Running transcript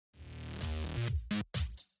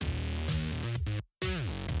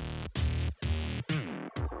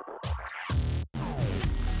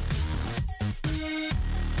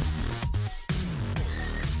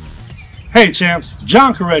Hey champs,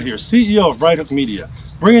 John Couret here, CEO of writehookmedia,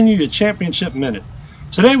 bringing you your Championship Minute.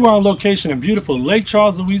 Today we're on location in beautiful Lake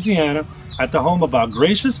Charles, Louisiana, at the home of our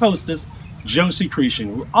gracious hostess, Josie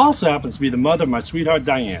Cretion, who also happens to be the mother of my sweetheart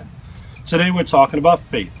Diane. Today we're talking about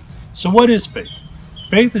faith. So what is faith?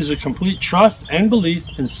 Faith is a complete trust and belief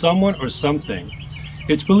in someone or something.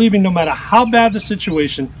 It's believing no matter how bad the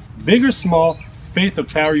situation, big or small, faith will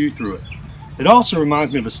carry you through it. It also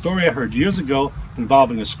reminds me of a story I heard years ago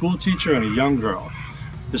involving a school teacher and a young girl.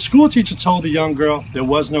 The school teacher told the young girl there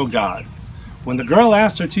was no God. When the girl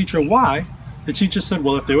asked her teacher why, the teacher said,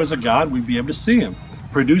 well, if there was a God, we'd be able to see him.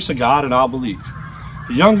 Produce a God and I'll believe.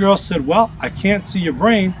 The young girl said, well, I can't see your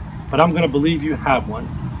brain, but I'm going to believe you have one.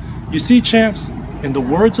 You see, champs, in the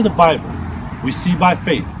words of the Bible, we see by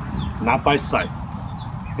faith, not by sight.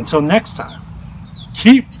 Until next time,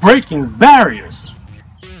 keep breaking barriers.